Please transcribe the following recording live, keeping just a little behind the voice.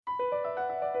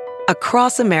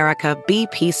Across America,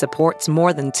 BP supports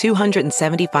more than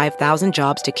 275,000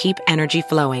 jobs to keep energy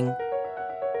flowing.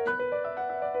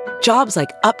 Jobs like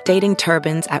updating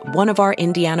turbines at one of our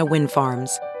Indiana wind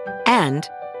farms and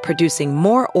producing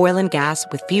more oil and gas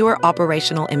with fewer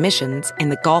operational emissions in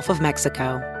the Gulf of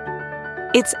Mexico.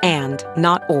 It's and,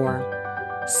 not or.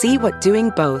 See what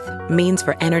doing both means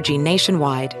for energy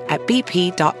nationwide at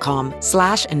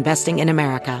bp.com/investing in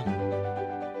America.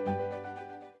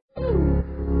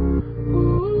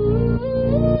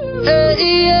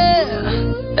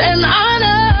 And I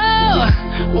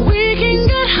know we can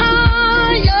get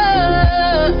higher.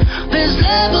 There's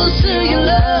levels to your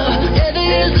love. Yeah,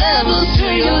 there's levels to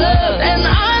your love. And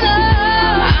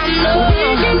I know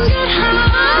we can get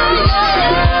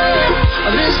higher.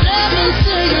 There's levels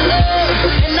to your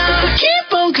love. And I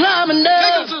keep on climbing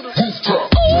up. There's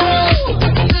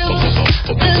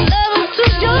levels to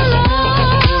your love.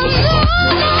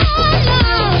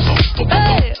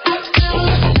 Hey.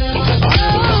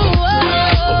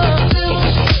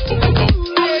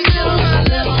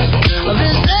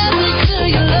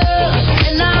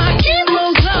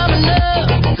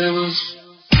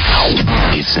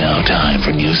 It's now time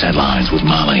for news headlines with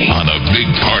Molly on the Big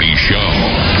Party Show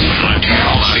on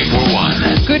Channel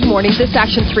 94.1. Good morning. This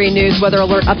Action 3 News weather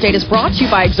alert update is brought to you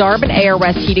by Exarban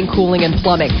ARS Heating, Cooling, and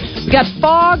Plumbing. We got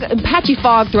fog and patchy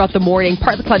fog throughout the morning.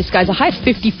 Partly cloudy skies. A high of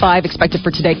 55 expected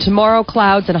for today. Tomorrow,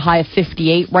 clouds and a high of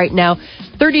 58. Right now,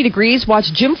 30 degrees.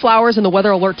 Watch Jim Flowers and the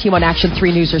weather alert team on Action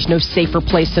 3 News. There's no safer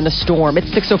place in a storm.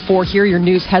 It's 6:04. Here are your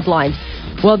news headlines.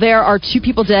 Well, there are 2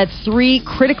 people dead, 3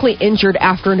 critically injured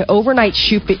after an overnight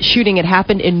shooting. It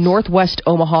happened in northwest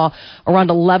Omaha around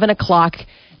 11 o'clock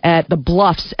at the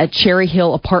Bluffs at Cherry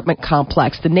Hill apartment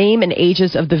complex. The name and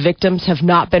ages of the victims have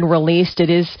not been released.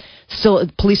 Police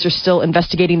are still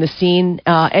investigating the scene.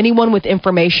 Anyone with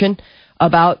information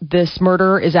about this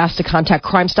murder is asked to contact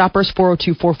Crime Stoppers,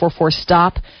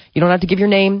 402-444-STOP. You don't have to give your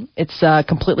name. It's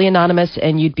completely anonymous,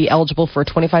 and you'd be eligible for a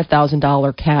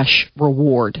 $25,000 cash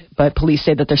reward. But police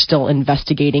say that they're still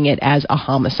investigating it as a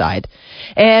homicide.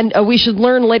 And we should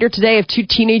learn later today if 2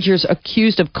 teenagers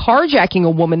accused of carjacking a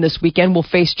woman this weekend will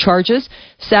face charges.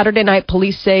 Saturday night,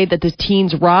 police say that the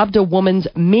teens robbed a woman's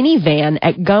minivan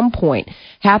at gunpoint.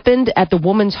 Happened at the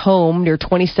woman's home near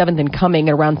 27th and Cumming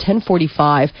at around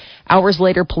 10:45. Hours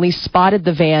later, police spotted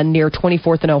the van near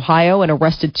 24th and Ohio and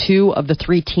arrested 2 of the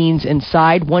 3 teens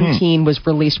inside. One teen was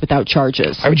released without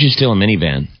charges. Why would you steal a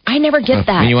minivan? I never get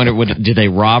that. And you wonder, did they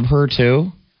rob her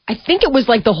too? I think it was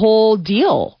like the whole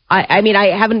deal. I mean, I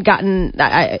haven't gotten,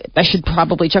 I should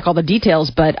probably check all the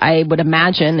details, but I would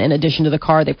imagine in addition to the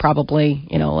car, they probably,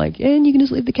 and you can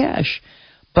just leave the cash.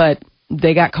 But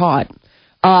they got caught.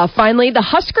 Finally, the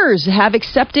Huskers have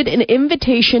accepted an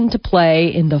invitation to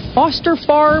play in the Foster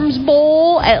Farms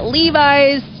Bowl at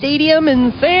Levi's Stadium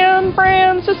in San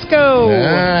Francisco.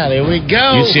 There we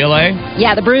go. UCLA?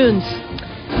 Yeah, the Bruins.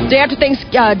 Day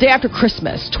after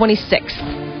Christmas, 26th,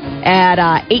 at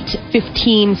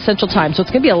 8:15 Central Time. So it's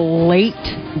going to be a late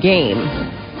game.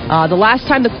 The last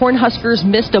time the Cornhuskers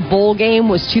missed a bowl game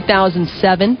was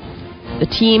 2007. The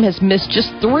team has missed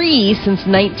just 3 since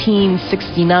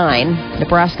 1969.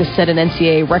 Nebraska set an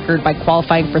NCAA record by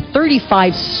qualifying for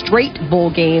 35 straight bowl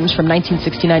games from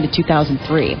 1969 to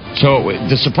 2003. So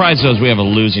the surprise, though, is we have a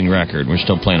losing record. We're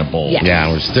still playing a bowl. Yes. Yeah,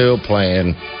 we're still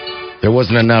playing. There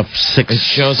wasn't enough six. It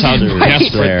shows how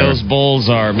desperate those bowls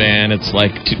are, man. It's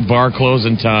like bar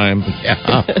closing time.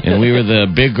 Yeah. And we were the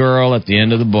big girl at the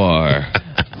end of the bar.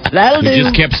 That'll We do.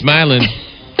 just kept smiling.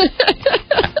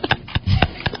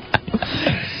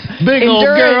 Big old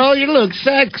Endurance. girl, you look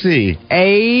sexy.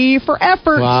 A for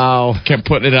effort. Wow. Kept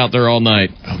putting it out there all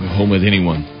night. I'll go home with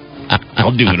anyone.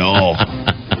 I'll do it all.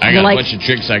 I got a bunch of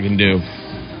tricks I can do.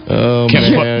 Oh,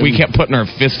 man. We kept putting our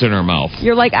fist in our mouth.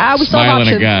 You're like, we still have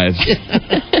Smiling options. at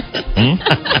guys.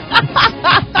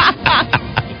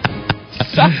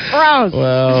 So gross.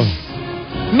 Well,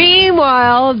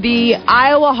 Meanwhile, the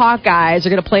Iowa Hawkeyes are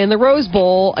going to play in the Rose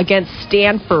Bowl against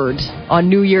Stanford on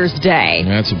New Year's Day.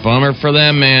 That's a bummer for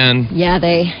them, man. Yeah,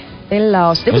 they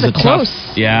lost. It was a close.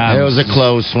 Yeah. it was a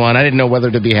close one. I didn't know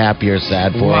whether to be happy or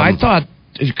sad for Well, them. I thought,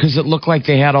 because it looked like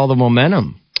they had all the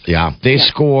momentum. Yeah. They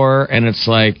score, and it's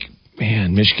like,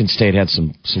 man, Michigan State had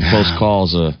some close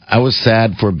calls. I was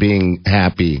sad for being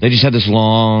happy. They just had this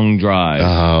long drive.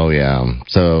 Oh, yeah.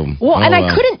 So.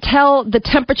 I couldn't tell the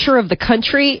temperature of the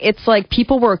country. It's like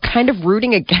people were kind of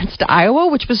rooting against Iowa,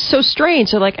 which was so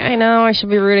strange. They're like, I know, I should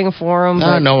be rooting for them.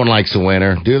 But No one likes a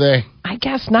winner, do they? I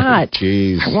guess not.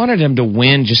 Jeez. I wanted them to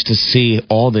win just to see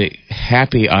all the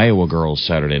happy Iowa girls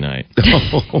Saturday night.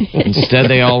 Instead,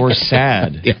 they all were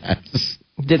sad. Yes.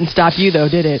 Didn't stop you, though,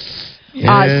 did it?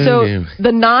 So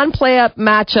the non-play-up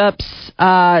matchups,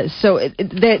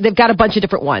 they've got a bunch of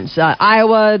different ones.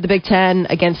 Iowa, the Big Ten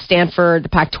against Stanford, the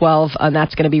Pac-12, and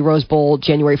that's going to be Rose Bowl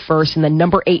January 1st. And then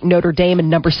number 8 Notre Dame and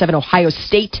number 7 Ohio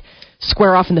State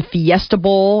square off in the Fiesta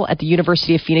Bowl at the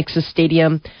University of Phoenix's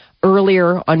stadium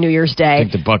earlier on New Year's Day. I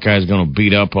think the Buckeyes going to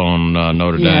beat up on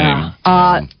Notre Dame.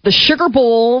 The Sugar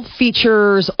Bowl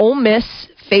features Ole Miss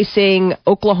facing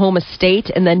Oklahoma State,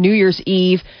 and then New Year's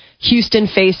Eve, Houston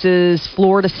faces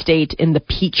Florida State in the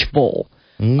Peach Bowl.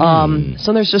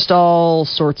 So there's just all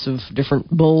sorts of different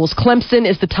bowls. Clemson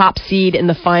is the top seed in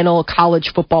the final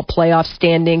college football playoff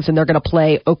standings, and they're going to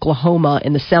play Oklahoma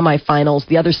in the semifinals.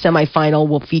 The other semifinal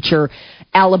will feature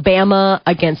Alabama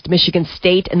against Michigan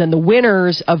State, and then the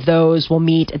winners of those will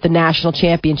meet at the national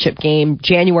championship game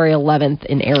January 11th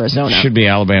in Arizona. Should be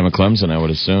Alabama-Clemson, I would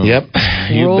assume. Yep.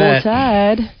 You Roll bet.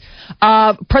 Tide.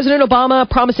 President Obama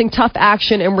promising tough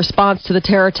action in response to the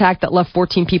terror attack that left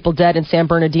 14 people dead in San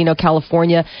Bernardino,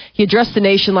 California. He addressed the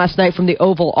nation last night from the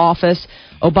Oval Office.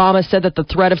 Obama said that the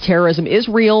threat of terrorism is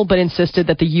real, but insisted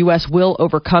that the U.S. will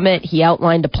overcome it. He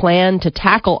outlined a plan to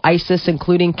tackle ISIS,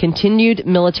 including continued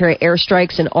military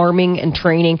airstrikes and arming and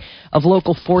training of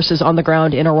local forces on the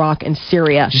ground in Iraq and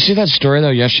Syria. Did you see that story, though?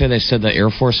 Yesterday they said the Air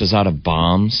Force is out of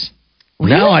bombs.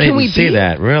 No, I Can we didn't see be-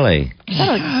 that, really.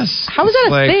 Yes. How is that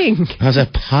a Like- thing? How's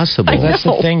that possible? I That's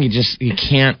know. the thing. You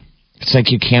can't. It's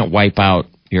like you can't wipe out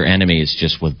your enemies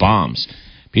just with bombs.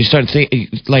 But you start thinking,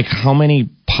 like, how many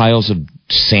piles of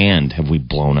sand have we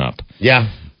blown up? Yeah.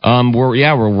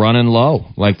 We're running low.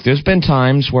 Like, there's been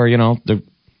times where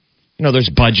there's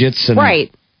budgets and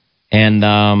Right.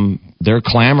 and they're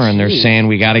clamoring. They're saying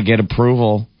we got to get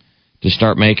approval to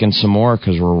start making some more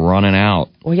because we're running out.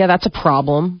 Well, yeah, that's a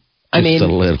problem. Just a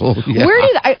little. Yeah. Where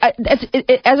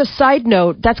did as a side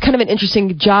note, that's kind of an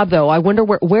interesting job, though. I wonder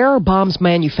where are bombs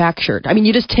manufactured? I mean,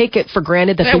 you just take it for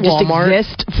granted that At they just Walmart.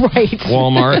 exist, right?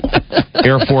 Walmart,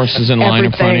 Air Force is in line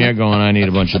in front of you Everything. going, I need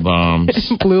a bunch of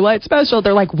bombs. Blue light special.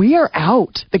 They're like, we are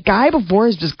out. The guy before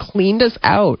has just cleaned us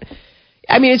out.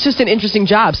 I mean, it's just an interesting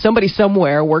job. Somebody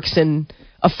somewhere works in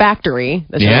a factory.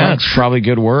 That's Yeah, like, it's probably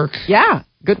good work. yeah,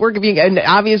 good work. And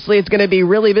obviously, it's going to be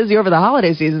really busy over the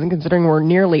holiday season, considering we're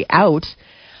nearly out.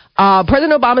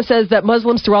 President Obama says that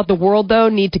Muslims throughout the world, though,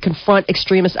 need to confront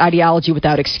extremist ideology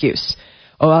without excuse.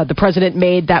 The president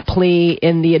made that plea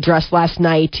in the address last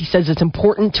night. He says it's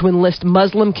important to enlist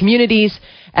Muslim communities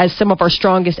as some of our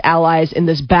strongest allies in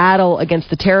this battle against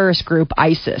the terrorist group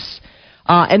ISIS.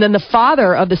 And then the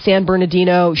father of the San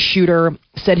Bernardino shooter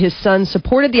said his son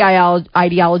supported the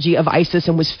ideology of ISIS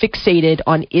and was fixated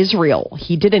on Israel.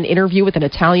 He did an interview with an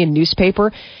Italian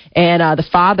newspaper, and the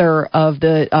father of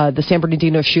the San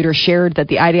Bernardino shooter shared that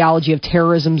the ideology of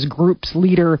terrorism's group's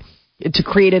leader to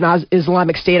create an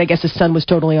Islamic State, I guess his son was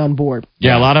totally on board.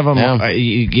 Yeah, a lot of them, Yeah.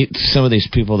 you get some of these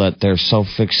people that they're so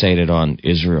fixated on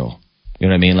Israel. You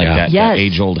know what I mean? Like Yeah. that Yes.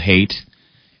 age-old hate.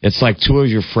 It's like two of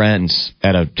your friends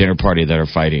at a dinner party that are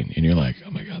fighting, and you're like, oh,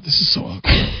 my God, this is so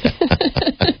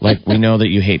awkward. Like, we know that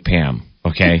you hate Pam,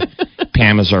 okay?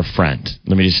 Pam is our friend.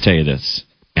 Let me just tell you this,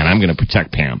 and I'm going to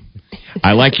protect Pam.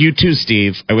 I like you too,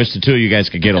 Steve. I wish the two of you guys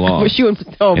could get along. Wish you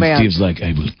and oh And man, Steve's like,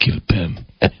 I will kill Pam.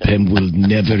 Pam will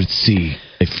never see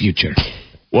a future.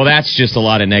 Well, that's just a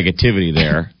lot of negativity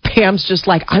there. Pam's just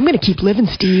like, I'm going to keep living,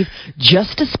 Steve,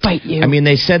 just to spite you. I mean,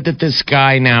 they said that this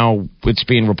guy now, it's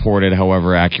being reported,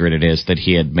 however accurate it is, that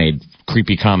he had made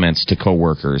creepy comments to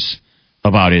coworkers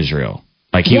about Israel.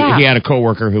 Like, he had a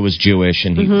coworker who was Jewish,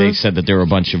 and they said that there were a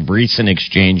bunch of recent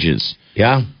exchanges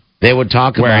Yeah. They would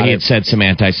talk where about he it. had said some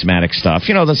anti-Semitic stuff.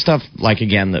 You know, the stuff, like,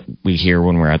 again, that we hear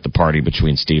when we're at the party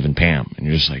between Steve and Pam. And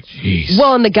you're just like, jeez.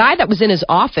 Well, and the guy that was in his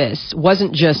office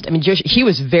wasn't just, I mean, he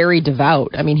was very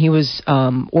devout. I mean, he was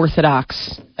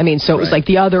Orthodox. I mean, so it was like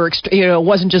the other, it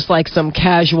wasn't just like some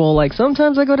casual, like,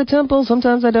 sometimes I go to temple,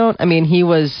 sometimes I don't. I mean, he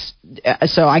was,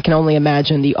 so I can only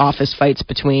imagine the office fights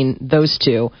between those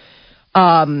two.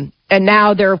 And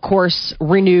now there, of course,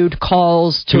 renewed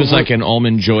calls to... He was like an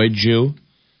almond joy Jew.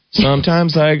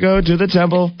 Sometimes I go to the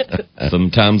temple.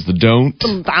 Sometimes the don't.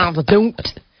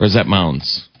 Or is that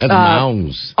Mounds? That's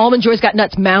Mounds. Almond Joy's got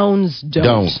nuts. Mounds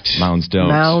don't. Mounds don't.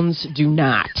 Mounds do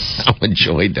not. Almond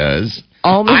Joy does.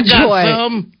 Almond I got Joy.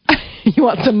 some. You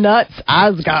want some nuts?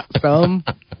 I've got some.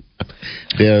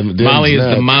 Molly is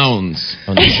the Mounds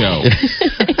on the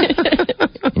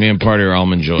show. Me and Party are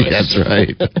Almond Joy. That's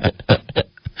right.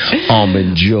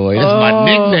 Almond Joy. That's my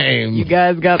nickname. You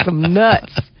guys got some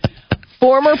nuts.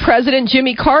 Former President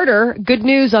Jimmy Carter, good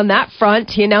news on that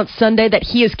front. He announced Sunday that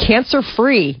he is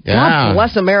cancer-free. Yeah. God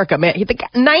bless America, man. He's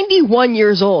 91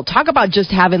 years old. Talk about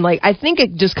just having, I think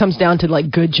it just comes down to,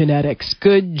 good genetics,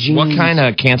 good genes. What kind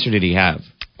of cancer did he have?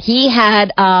 He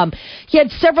had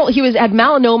several, had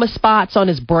melanoma spots on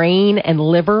his brain and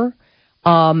liver.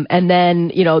 And then,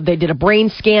 they did a brain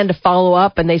scan to follow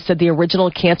up, and they said the original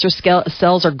cancer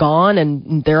cells are gone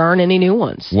and there aren't any new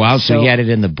ones. Wow, so he had it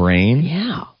in the brain?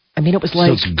 Yeah. I mean, it was So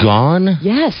it's gone?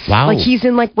 Yes. Wow. He's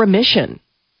in remission.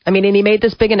 I mean, and he made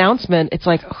this big announcement. It's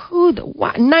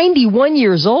 91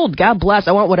 years old. God bless.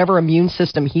 I want whatever immune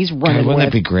system he's running Wouldn't with.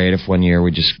 that be great if one year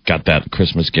we just got that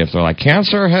Christmas gift? They're like,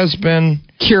 cancer has been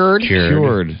Cured.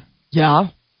 Yeah.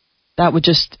 That would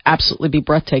just absolutely be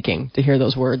breathtaking to hear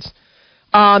those words.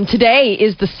 Today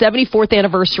is the 74th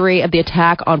anniversary of the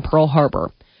attack on Pearl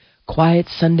Harbor. Quiet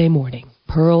Sunday morning.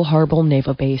 Pearl Harbor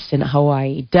Naval Base in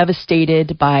Hawaii,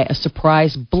 devastated by a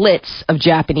surprise blitz of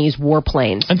Japanese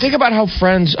warplanes. And think about how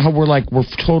we're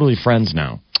totally friends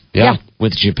now. Yeah.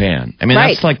 With Japan. I mean,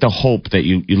 Right. that's the hope that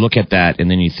you look at that and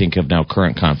then you think of now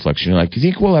current conflicts. And you're like, do you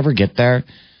think we'll ever get there?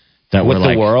 That With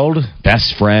we're the world?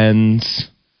 best friends?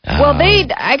 Well,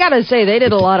 I gotta say, they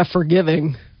did a lot of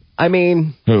forgiving. I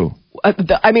mean, Who?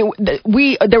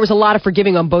 there was a lot of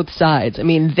forgiving on both sides. I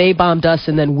mean, they bombed us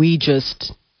and then we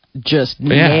just Yeah, it was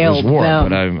nailed war. them.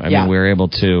 But I mean, we were able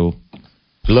to...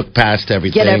 Look past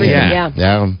everything. Get everything, and-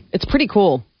 yeah. It's pretty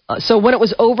cool. So when it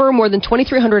was over, more than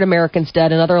 2,300 Americans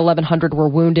dead, another 1,100 were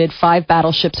wounded. 5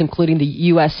 battleships, including the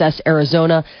USS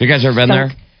Arizona. You guys ever been there?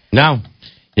 No.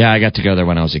 Yeah, I got to go there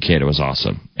when I was a kid. It was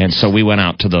awesome. And so we went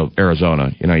out to the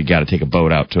Arizona. You got to take a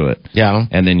boat out to it. Yeah.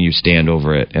 And then you stand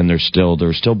over it, and there's still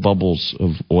bubbles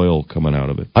of oil coming out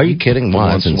of it. Are you kidding? Wow,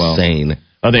 that's insane.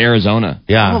 Oh, the Arizona.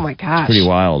 Yeah. Oh, my gosh. Pretty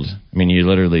wild. I mean, you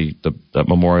literally, that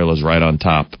memorial is right on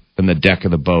top, and the deck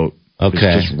of the boat is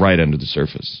just right under the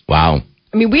surface. Wow.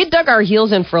 I mean, we had dug our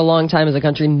heels in for a long time as a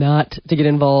country not to get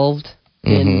involved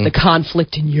in the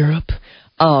conflict in Europe.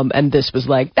 And this was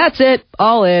that's it,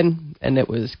 all in. And it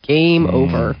was game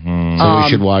over. So we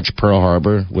should watch Pearl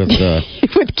Harbor with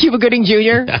with Cuba Gooding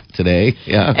Jr. today.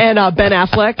 Yeah. and Ben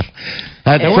Affleck.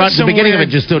 The beginning of it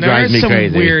just still drives me crazy.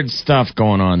 There's some weird stuff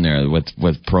going on there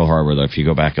with Pearl Harbor, though, if you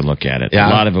go back and look at it. Yeah.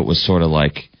 A lot of it was sort of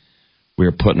like we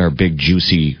were putting our big,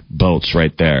 juicy boats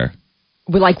right there.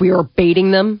 We were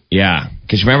baiting them? Yeah.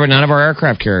 Because remember, none of our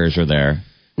aircraft carriers were there.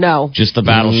 No. Just the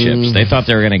battleships. They thought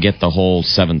they were going to get the whole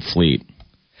 7th Fleet.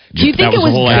 Do you think that was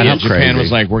the whole idea? That's Japan crazy.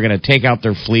 was like, we're going to take out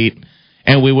their fleet,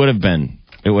 and we would have been.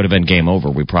 It would have been game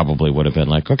over. We probably would have been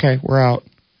like, okay, we're out.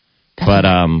 But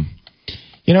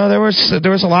there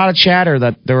was a lot of chatter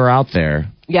that they were out there.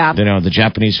 Yeah. The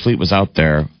Japanese fleet was out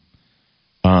there.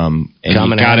 And you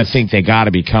Coming got to out. think they got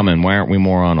to be coming. Why aren't we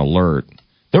more on alert?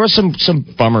 There were some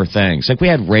bummer things. Like we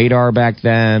had radar back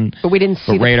then. But we didn't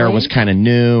see the radar plane? was kind of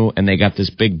new, and they got this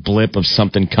big blip of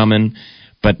something coming.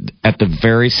 But at the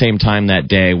very same time that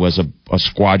day was a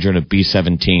squadron of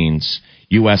B-17s,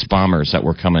 U.S. bombers that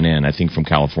were coming in, I think from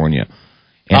California.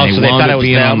 And so they wound thought it up was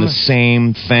being them? on the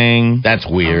same thing. That's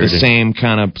weird. The same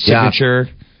kind of signature.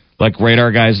 Like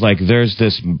radar guys, there's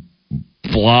this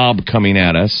blob coming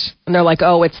at us. And they're like,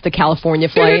 oh, it's the California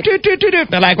flight.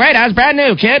 They're like, radar's brand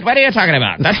new, kid. What are you talking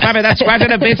about? That's probably that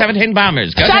squadron of B-17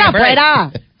 bombers. Go Shut take a up, break.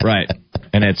 radar! Right.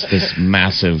 And it's this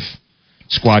massive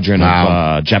squadron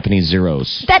of Japanese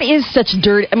Zeros. That is such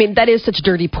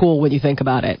dirty pool when you think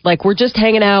about it. We're just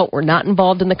hanging out. We're not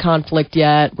involved in the conflict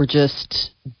yet. We're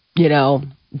just,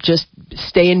 just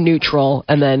staying neutral.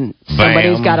 And then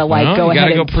somebody's got to go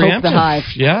ahead and poke the hive.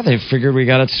 Yeah, they figured we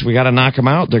got to knock them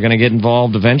out. They're going to get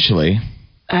involved eventually.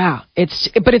 But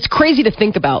it's crazy to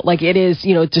think about. It is,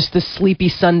 just this sleepy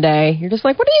Sunday. You're just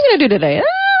like, what are you going to do today? I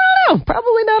don't know.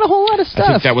 Probably not a whole lot of stuff.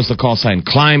 I think that was the call sign.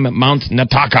 Climb Mount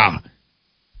Nataka.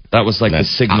 That was the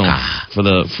signal for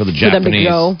the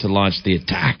Japanese to launch the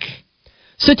attack.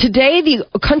 So today,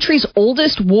 the country's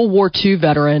oldest World War II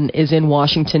veteran is in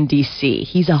Washington, D.C.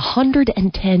 He's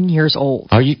 110 years old.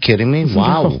 Are you kidding me?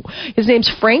 Wow. No. His name's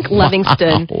Frank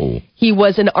Livingston. Wow. He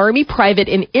was an Army private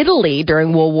in Italy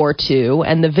during World War II,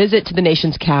 and the visit to the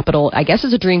nation's capital, I guess,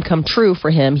 is a dream come true for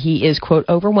him. He is, quote,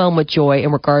 overwhelmed with joy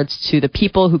in regards to the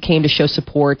people who came to show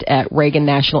support at Reagan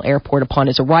National Airport upon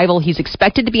his arrival. He's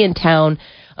expected to be in town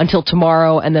until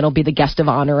tomorrow, and then he'll be the guest of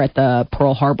honor at the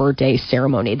Pearl Harbor Day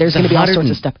ceremony. There's going to be all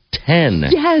sorts of stuff. 10.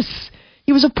 Yes.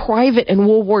 He was a private in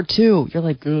World War II. You're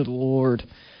like, good Lord.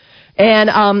 And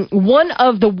one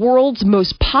of the world's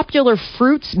most popular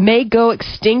fruits may go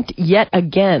extinct yet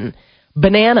again.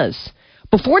 Bananas.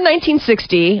 before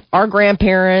 1960, our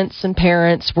grandparents and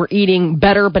parents were eating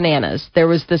better bananas. There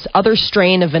was this other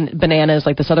strain of bananas,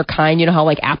 like this other kind. You know how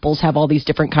like apples have all these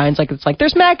different kinds? Like it's like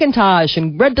there's Macintosh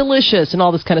and Red Delicious and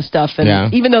all this kind of stuff.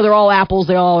 And even though they're all apples,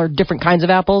 they all are different kinds of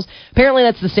apples. Apparently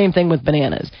that's the same thing with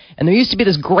bananas. And there used to be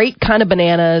this great kind of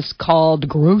bananas called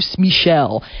Gros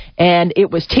Michel. And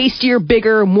it was tastier,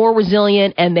 bigger, more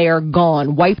resilient, and they are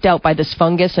gone, wiped out by this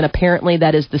fungus. And apparently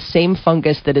that is the same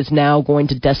fungus that is now going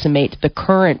to decimate the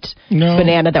current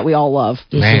banana that we all love.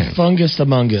 There's a fungus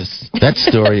among us. That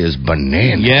story is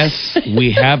bananas. Yes,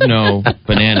 we have no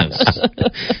bananas.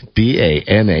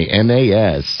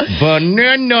 Bananas.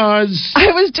 Bananas.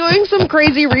 I was doing some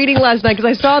crazy reading last night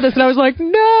because I saw this and I was like,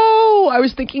 no.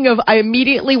 I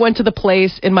immediately went to the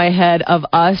place in my head of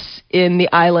us in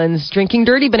the islands drinking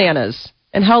dirty bananas.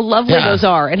 And how lovely those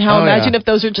are. And how imagine if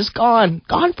those are just gone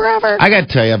forever. I got to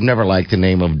tell you, I've never liked the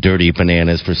name of dirty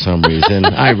bananas for some reason.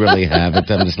 I really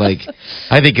haven't. I'm just like,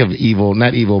 I think of evil,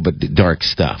 not evil, but dark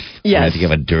stuff. Yes. I think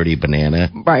of a dirty banana.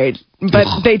 Right.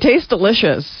 But they taste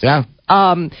delicious. Yeah.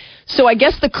 So I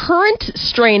guess the current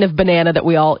strain of banana that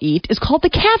we all eat is called the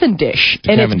Cavendish.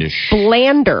 It's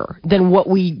blander than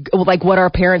what our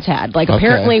parents had. Like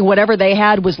apparently whatever they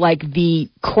had was like the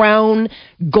crown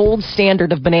gold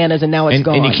standard of bananas, and now it's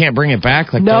gone. And you can't bring it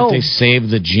back? Like don't they save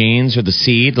the genes or the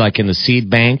seed like in the seed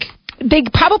bank? They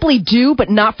probably do, but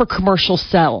not for commercial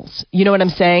cells. You know what I'm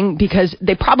saying? Because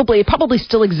it probably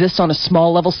still exists on a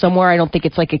small level somewhere. I don't think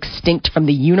it's like extinct from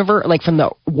the universe, like from the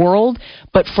world.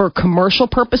 But for commercial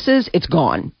purposes, it's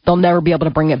gone. They'll never be able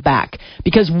to bring it back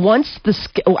because once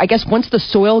the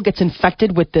soil gets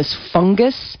infected with this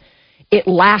fungus, it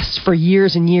lasts for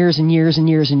years and years and years and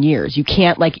years and years. You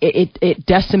can't it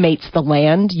decimates the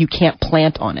land. You can't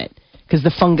plant on it. Because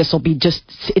the fungus will be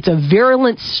it's a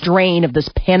virulent strain of this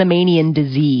Panamanian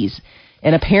disease.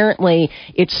 And apparently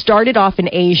it started off in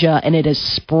Asia and it has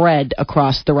spread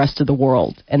across the rest of the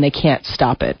world. And they can't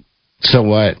stop it. So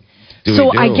what?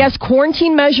 I guess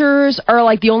quarantine measures are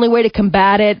like the only way to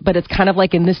combat it, but it's kind of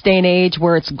like in this day and age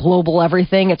where it's global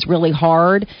everything, it's really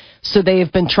hard. So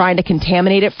they've been trying to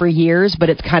contaminate it for years, but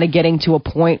it's kind of getting to a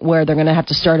point where they're going to have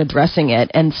to start addressing it.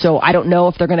 And so I don't know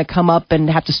if they're going to come up and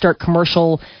have to start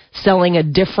commercial selling a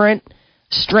different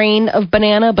strain of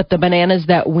banana, but the bananas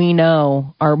that we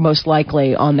know are most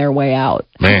likely on their way out.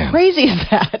 Man. How crazy is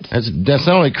that? That's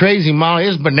not only crazy, Molly,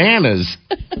 it's bananas.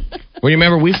 Well, you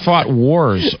remember we fought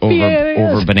wars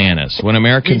over bananas. When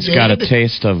Americans got a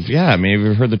taste of, have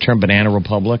you heard the term banana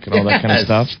republic and all that kind of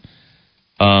stuff?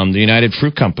 The United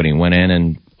Fruit Company went in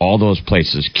and all those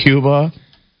places, Cuba,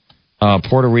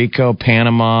 Puerto Rico,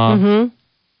 Panama,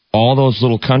 all those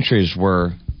little countries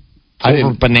were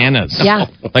over bananas. Yeah.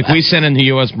 Like we sent in the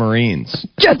U.S. Marines.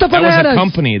 Get the bananas! That was a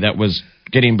company that was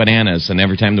getting bananas, and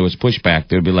every time there was pushback,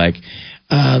 they would be like,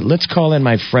 let's call in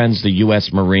my friends, the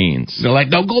U.S. Marines. They're like,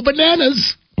 don't go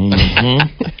bananas.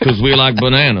 Because we like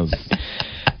bananas.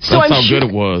 That's how good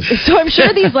it was. So I'm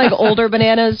sure these like older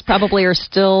bananas probably are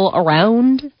still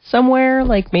around somewhere,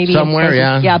 like maybe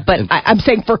somewhere, Yeah, but I'm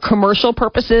saying for commercial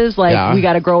purposes, like we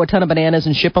got to grow a ton of bananas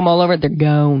and ship them all over. They're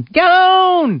gone.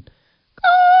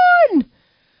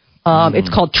 It's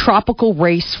called Tropical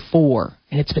Race 4,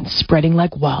 and it's been spreading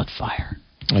like wildfire.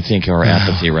 I think our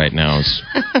apathy right now is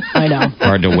I know.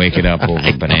 hard to wake it up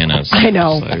over bananas. I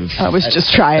know. I was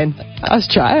just trying. A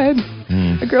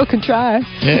girl can try.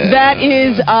 Yeah. That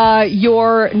is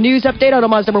your news update on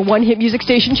Omaha's #1 hit music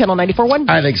station, Channel 94.1. All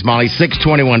right, thanks, Molly.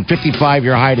 621, 55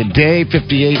 your high today,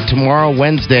 58 tomorrow,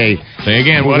 Wednesday. Say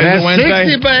again, what is it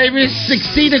Wednesday? 60, baby,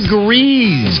 60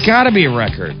 degrees. It's got to be a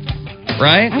record,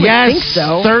 right? I think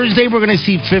so. Thursday we're going to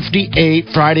see 58,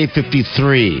 Friday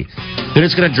 53. Then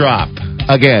it's going to drop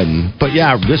again. But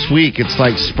yeah, this week it's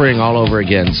like spring all over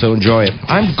again, so enjoy it.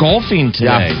 I'm golfing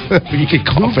today. Yeah. You can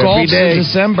golf every day. In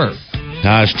December.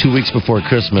 It's 2 weeks before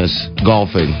Christmas,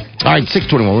 golfing. All right,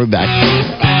 621, we're back.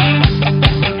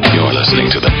 You're listening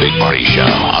to The Big Party Show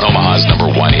on Omaha's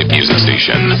 #1 hit music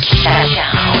station.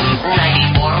 Channel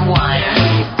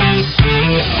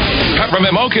 94.1.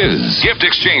 Peppermint Mochas, gift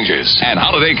exchanges, and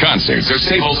holiday concerts are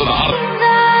staples of the holiday.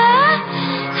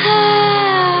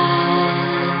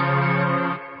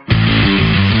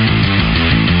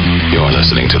 You're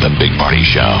listening to The Big Party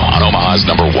Show on Omaha's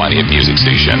 #1 hit music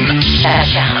station.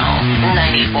 Channel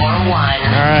 94.1.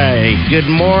 All right, good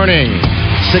morning.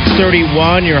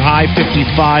 631, your high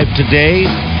 55 today,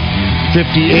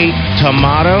 58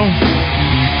 tomorrow,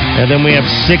 and then we have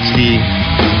 60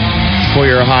 for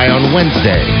your high on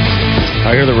Wednesday.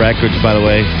 I hear the records, by the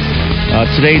way.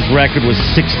 Today's record was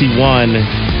 61,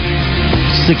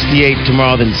 68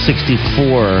 tomorrow, then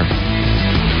 64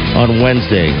 on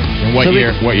Wednesday. What So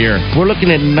year? What year? We're looking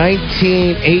at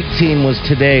 1918 was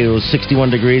today. It was 61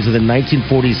 degrees. And then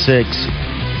 1946,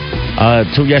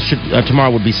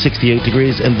 tomorrow would be 68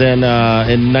 degrees. And then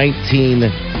in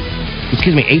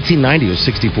 1890 was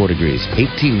 64 degrees.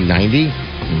 1890?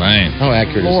 Right. How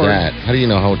accurate Lord. is that? How do you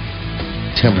know how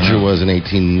temperature was in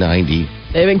 1890?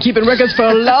 They've been keeping records for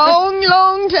a long,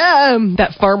 long time.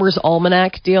 That Farmer's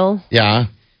Almanac deal. Yeah.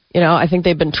 You know, I think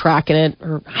they've been tracking it.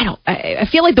 Or I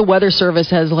feel like the Weather Service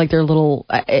has like their little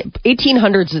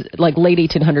 1800s, like late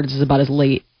 1800s is about as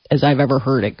late as I've ever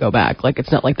heard it go back. Like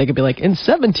it's not like they could be like in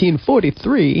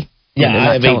 1743. Yeah, They're I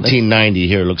not have telling us. 1890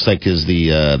 here. Looks like is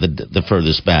the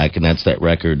furthest back, and that's that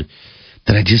record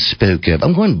that I just spoke of.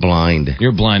 I'm going blind.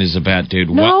 You're blind as a bat, dude.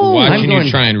 No. Watching I'm going-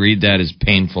 you try and read that is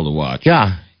painful to watch.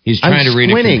 Yeah. He's trying I'm to read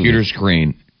squinting. a computer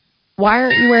screen. Why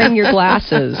aren't you wearing your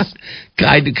glasses?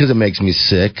 Because it makes me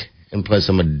sick, and plus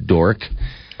I'm a dork.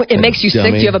 It makes you sick.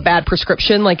 Dummy. Do you have a bad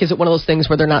prescription? Like, is it one of those things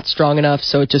where they're not strong enough,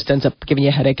 so it just ends up giving you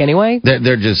a headache anyway?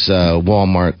 They're just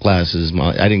Walmart glasses.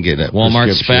 I didn't get a Walmart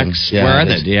prescription. specs. Yeah, Where are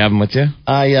they? it's- Do you have them with you?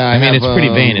 Yeah, I mean, have, it's pretty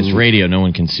vain. It's radio. No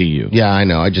one can see you. Yeah, I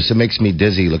know. It makes me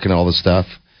dizzy looking at all the stuff.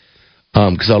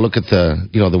 Because I'll look at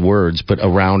the words, but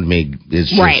around me it's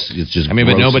just Right. it's just. I mean,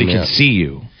 but grossing nobody me can out. see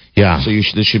you. Yeah. So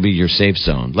this should be your safe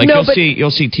zone. Like No, but-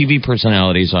 you'll see TV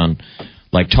personalities on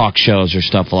like talk shows or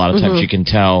stuff. A lot of times you can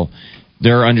tell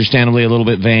they're understandably a little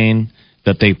bit vain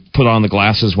that they put on the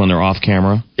glasses when they're off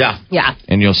camera, Yeah. Yeah.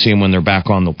 and you'll see them when they're back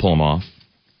on. They'll pull them off.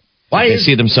 Why They is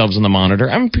see themselves in the monitor.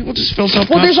 I mean, people just feel self-conscious.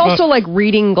 Well, there's about- also like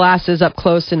reading glasses up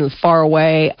close and far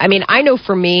away. I mean, I know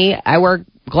for me, I wear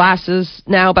glasses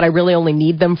now, but I really only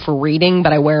need them for reading,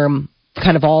 but I wear them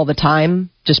kind of all the time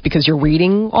just because you're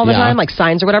reading all the Yeah. time, like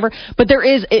signs or whatever. But there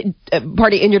is,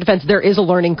 Party, in your defense, there is a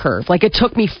learning curve. Like it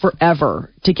took me forever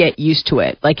to get used to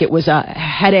it. Like it was a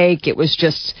headache. It was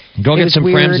just, Go it get was some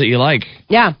weird. frames that you like.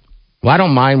 Yeah. Well, I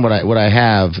don't mind what I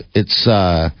have.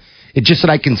 It's just that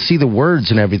I can see the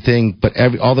words and everything, but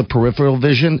all the peripheral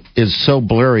vision is so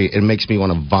blurry it makes me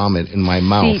want to vomit in my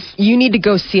mouth. See, you need to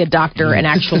go see a doctor and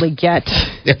actually get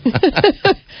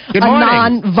Good a morning.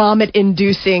 non-vomit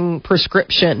inducing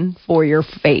prescription for your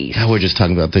face. God, we were just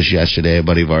talking about this yesterday. A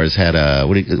buddy of ours had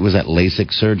was that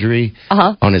LASIK surgery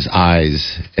Uh-huh. on his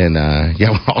eyes, and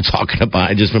we're all talking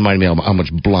about. It just reminded me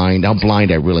how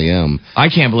blind I really am. I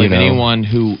can't believe You know? anyone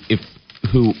who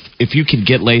if you could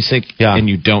get LASIK Yeah. and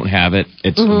you don't have it,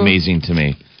 it's amazing to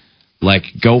me. Like,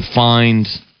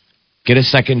 get a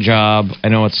second job. I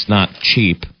know it's not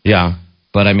cheap, Yeah,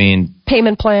 but I mean,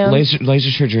 Payment plan. laser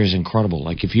surgery is incredible.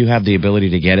 Like, if you have the ability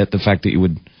to get it, the fact that you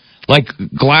would, like,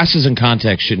 glasses and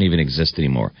contacts shouldn't even exist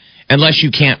anymore unless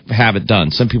you can't have it done.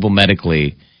 Some people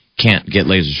medically can't get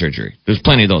laser surgery. There's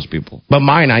plenty of those people. but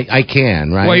mine I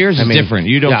can, right? Well, yours I is mean, different.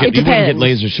 You yeah. wouldn't get depends.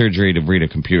 laser surgery to read a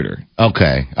computer.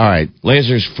 Okay, all right,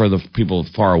 Lasers for the people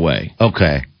far away.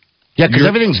 okay. Yeah, because You're-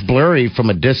 everything's blurry from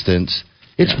a distance.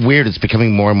 It's weird. It's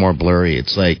becoming more and more blurry.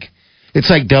 It's like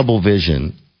double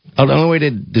vision. The only way to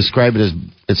describe it is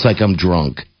it's like I'm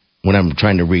drunk when I'm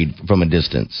trying to read from a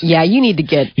distance. Yeah, you need to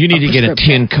get. You need to get a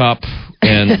prescription. tin cup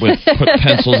and put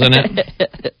pencils in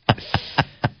it,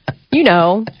 You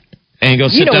know, and go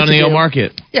sit know down what in the to old do.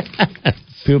 market.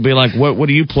 People be like, "What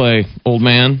do you play, old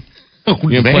man? You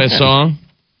gonna play a song?"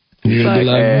 And you're gonna be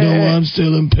like, "No, I'm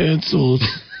selling pencils."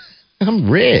 I'm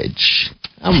rich.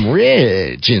 I'm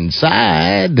rich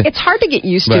inside. it's hard to get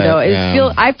used to But, though.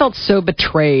 yeah. I felt so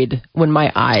betrayed when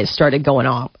my eyes started going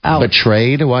out.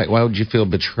 Betrayed? Why would you feel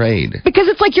betrayed? Because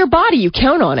it's like your body, you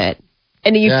count on it.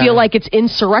 And you Yeah. feel like it's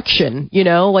insurrection, you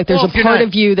know? Like there's Well, a if you're part not-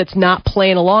 of you that's not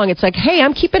playing along. It's like, hey,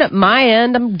 I'm keeping up my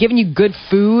end. I'm giving you good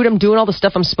food. I'm doing all the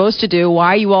stuff I'm supposed to do.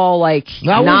 Why are you all like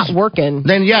I not was- working?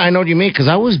 Then, yeah, I know what you mean, because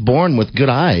I was born with good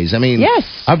eyes. I mean, Yes.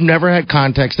 I've never had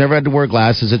contacts, never had to wear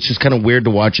glasses. It's just kind of weird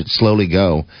to watch it slowly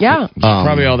go. Yeah.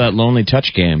 Probably all that lonely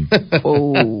touch game.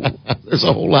 Oh. There's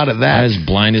a whole lot of I that. was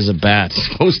blind as a bat.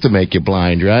 Supposed to make you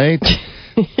blind, right?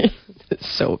 It's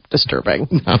so disturbing.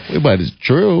 No, but it's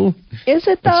true. Is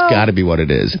it though? It's got to be what it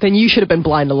is. Then you should have been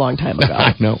blind a long time ago.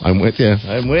 I know. I'm with you.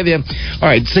 All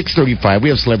right, 6:35. We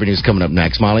have celebrity news coming up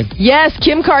next, Molly. Yes,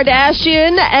 Kim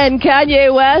Kardashian and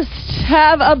Kanye West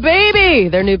have a baby.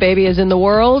 Their new baby is in the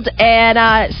world.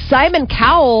 And Simon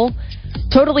Cowell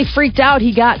totally freaked out.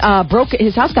 He got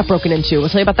his house got broken into. We'll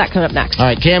tell you about that coming up next. All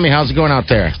right, Cammie, how's it going out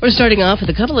there? We're starting off with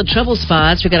a couple of trouble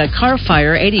spots. We got a car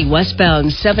fire, 80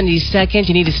 westbound 72nd.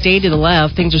 You need to stay to the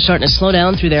left. Things are starting to slow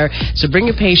down through there, so bring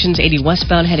your patience. 80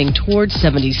 westbound heading towards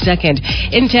 72nd.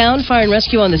 In town, fire and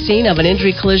rescue on the scene of an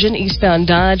injury collision, eastbound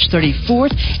Dodge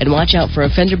 34th. And watch out for a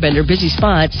fender bender. Busy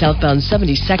spot, southbound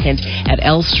 72nd at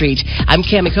L Street. I'm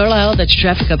Cammie Carlisle. That's your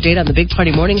traffic update on the Big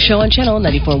Party Morning Show on Channel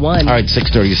 94.1. All right,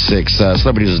 6:36.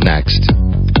 Celebrities is next.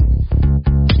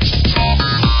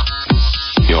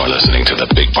 You're listening to the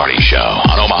Big Party Show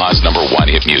on Omaha's #1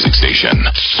 hit music station.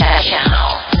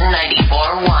 Channel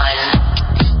 94.1.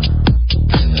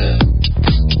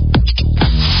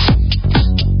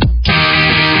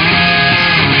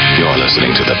 You're listening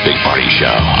to the Big Party Show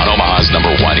on Omaha's #1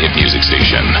 hit music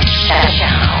station.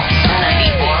 Channel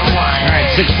 94.1. All right,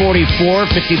 6:44,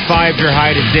 55 your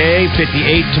high today,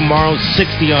 58 tomorrow,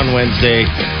 60 on Wednesday.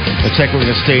 Looks like we're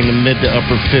going to stay in the mid to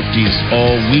upper 50s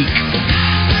all week.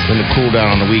 Then the cool down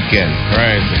on the weekend. All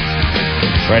right.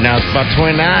 Right now it's about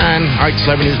 29. All right,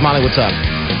 Celebrity News, Molly, what's up?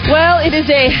 Well, it is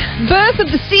a birth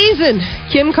of the season.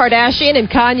 Kim Kardashian and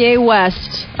Kanye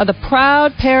West are the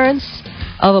proud parents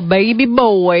of a baby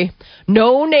boy.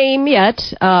 No name yet.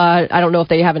 I don't know if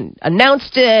they haven't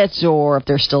announced it or if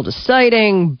they're still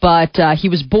deciding, but he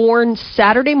was born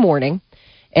Saturday morning,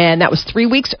 and that was 3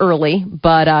 weeks early.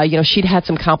 But, she'd had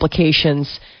some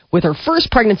complications with her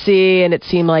first pregnancy, and it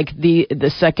seemed like the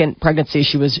second pregnancy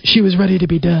she was ready to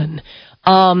be done.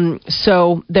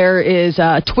 So there is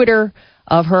a Twitter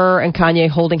of her and Kanye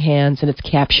holding hands, and it's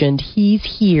captioned, "He's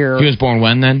here." He was born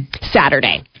when then?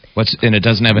 Saturday. And it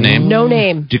doesn't have a name? No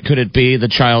name. Could it be the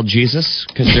child Jesus?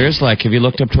 Because there's have you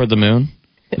looked up toward the moon?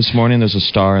 This morning there's a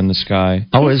star in the sky.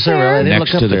 Oh, is there really? I didn't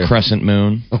Next look to up the there. crescent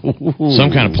moon. Ooh. Some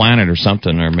kind of planet or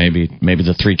something, or maybe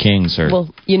the three kings are, Well,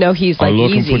 he's are like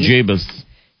looking for Yeezy. Jebus.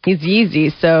 He's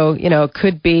Yeezy, so, it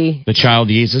could be. The child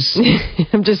Jesus?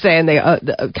 I'm just saying,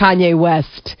 Kanye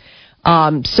West.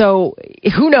 So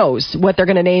who knows what they're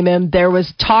going to name him? There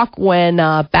was talk when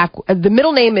the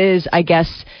middle name is, I guess,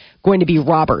 going to be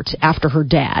Robert after her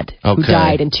dad, who Okay.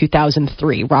 died in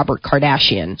 2003, Robert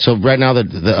Kardashian. So right now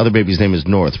the other baby's name is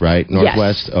North, right?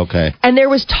 Northwest? Yes. Okay. And there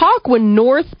was talk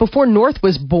before North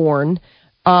was born,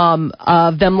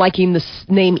 of them liking the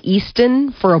name Easton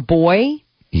for a boy.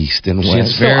 East and See, West.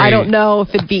 it's So very- I don't know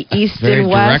if it'd be East Very and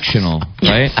West. directional,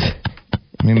 right?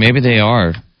 I mean, maybe they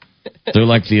are. They're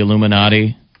like the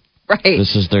Illuminati. Right.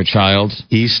 This is their child.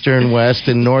 Eastern, West,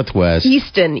 and Northwest.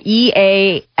 Easton,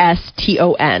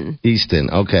 Easton. Easton,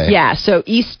 okay. Yeah, so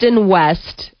Easton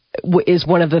West is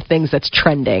one of the things that's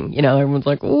trending. Everyone's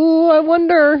like, ooh, I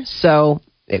wonder. So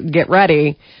get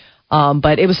ready.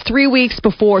 But it was 3 weeks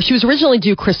before. She was originally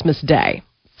due Christmas Day.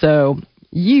 So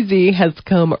Yeezy has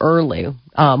come early.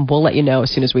 We'll let you know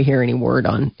as soon as we hear any word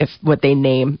on what they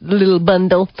name the little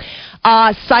bundle.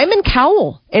 Simon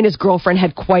Cowell and his girlfriend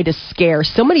had quite a scare.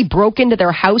 Somebody broke into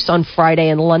their house on Friday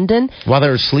in London. While they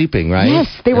were sleeping, right? Yes,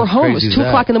 they were How home. It was crazy is 2 that?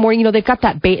 o'clock in the morning. They've got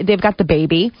they've got the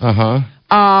baby. Uh-huh.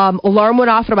 Alarm went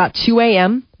off at about 2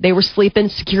 a.m. They were sleeping.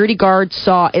 Security guards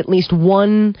saw at least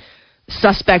one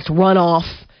suspect run off.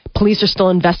 Police are still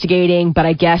investigating, but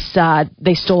I guess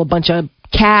they stole a bunch of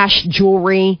cash,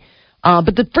 jewelry.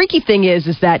 But the freaky thing is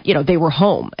that, they were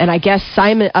home. And I guess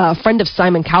a friend of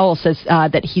Simon Cowell says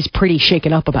that he's pretty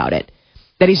shaken up about it.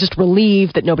 That he's just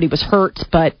relieved that nobody was hurt.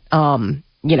 But,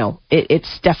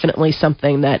 it's definitely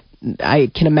something that I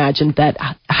can imagine that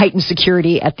heightened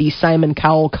security at the Simon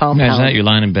Cowell compound. Imagine that. You're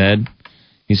lying in bed.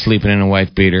 He's sleeping in a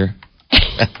wife beater.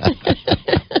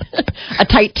 A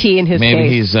tight tee in his Maybe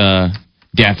case. he's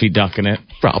Daffy Ducking it.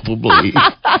 Probably.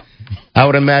 I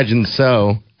would imagine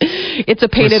so. It's a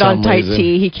painted on some tight reason.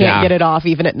 tee. He can't Yeah. get it off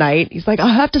even at night. He's like,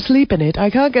 I have to sleep in it. I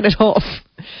can't get it off.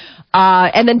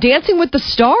 And then Dancing with the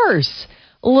Stars.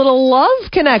 A little love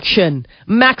connection.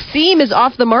 Maxime is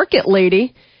off the market,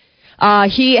 lady.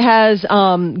 He has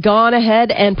gone ahead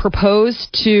and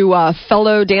proposed to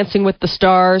fellow Dancing with the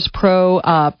Stars pro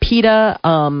Peta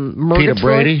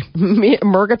Brady?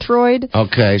 Murgatroyd.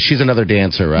 Okay, she's another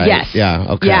dancer, right? Yes.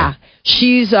 Yeah, okay. Yeah.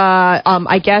 She's,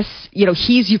 I guess,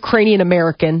 he's Ukrainian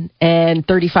American and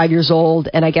 35 years old.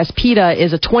 And I guess Peta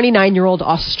is a 29-year-old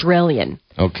Australian.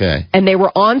 Okay. And they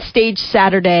were on stage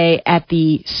Saturday at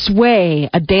the Sway,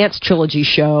 a dance trilogy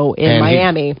show in And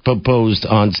Miami. he proposed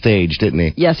on stage, didn't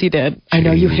he? Yes, he did. I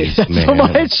know you hate that Jeez, so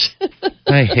man. much.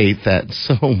 I hate that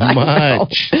so know.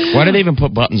 much. Why do they even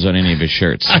put buttons on any of his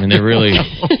shirts? I mean, they really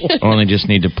only just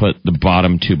need to put the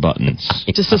bottom two buttons.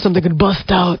 Just so something could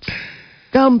bust out.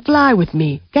 Come fly with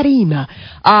me, Karina.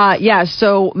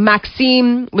 So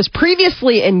Maxime was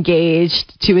previously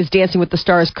engaged to his Dancing with the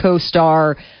Stars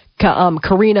co-star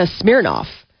Karina Smirnoff.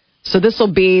 So this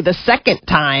will be the second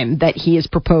time that he has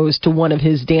proposed to one of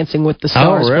his Dancing with the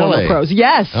Stars former pros.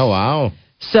 Yes. Oh, wow.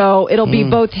 So it'll be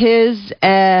both his.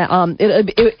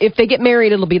 If they get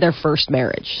married, it'll be their first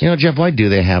marriage. You know, Jeff, why do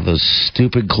they have those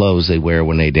stupid clothes they wear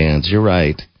when they dance? You're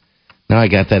right. Now I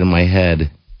got that in my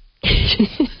head.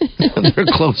 Their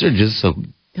clothes are just so...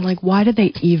 You're like, why did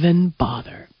they even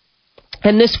bother?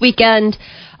 And this weekend,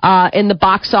 in the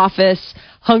box office,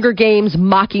 Hunger Games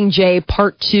Mockingjay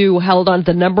Part 2 held on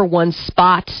the #1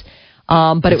 spot.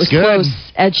 But it was close,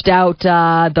 edged out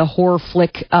the horror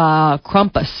flick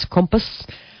Krampus.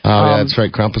 Oh, yeah, that's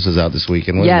right. Krampus is out this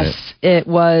weekend, wasn't it? Yes, it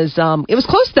was. It was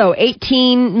close, though.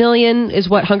 18 million is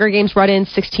what Hunger Games brought in.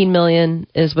 16 million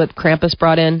is what Krampus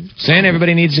brought in. Saying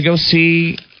everybody needs to go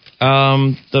see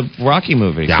the Rocky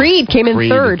movie. Yeah. Creed came in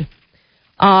third.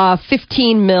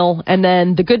 15 mil. And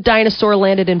then The Good Dinosaur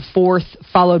landed in fourth,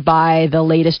 followed by the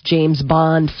latest James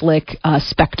Bond flick,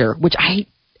 Spectre, which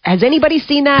has anybody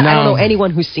seen that? No. I don't know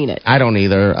anyone who's seen it. I don't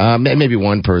either. Maybe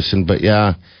one person, but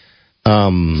yeah.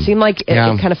 Seemed like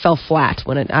it kind of fell flat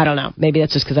when I don't know. Maybe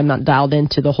that's just because I'm not dialed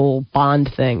into the whole Bond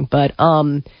thing. But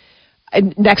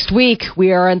next week,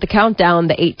 we are at the countdown.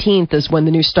 The 18th is when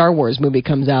the new Star Wars movie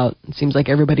comes out. It seems like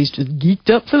everybody's just geeked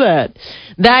up for that.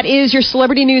 That is your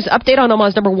celebrity news update on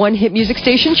Omaha's #1 hit music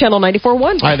station, Channel 94.1.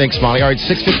 All right, thanks, Molly. All right,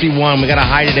 6:51. We got a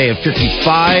high today of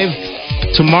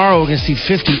 55. Tomorrow, we're going to see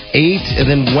 58. And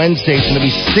then Wednesday, it's going to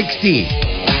be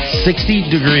 60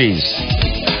 degrees.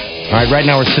 All right, right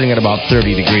now we're sitting at about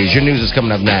 30 degrees. Your news is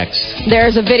coming up next.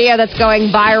 There's a video that's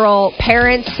going viral.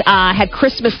 Parents had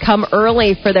Christmas come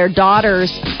early for their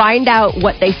daughters. Find out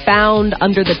what they found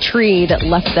under the tree that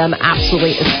left them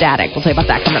absolutely ecstatic. We'll tell you about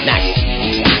that coming up next.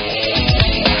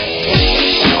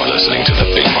 You're listening to The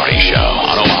Big Party Show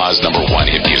on Omaha's #1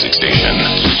 hit music station.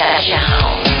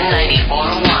 Channel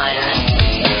 94.1.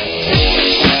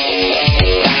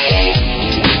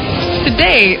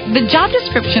 Today, the job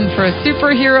description for a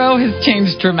superhero has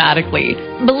changed dramatically.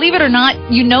 Believe it or not,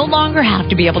 you no longer have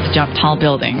to be able to jump tall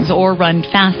buildings or run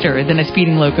faster than a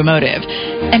speeding locomotive.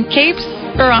 And capes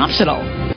are optional.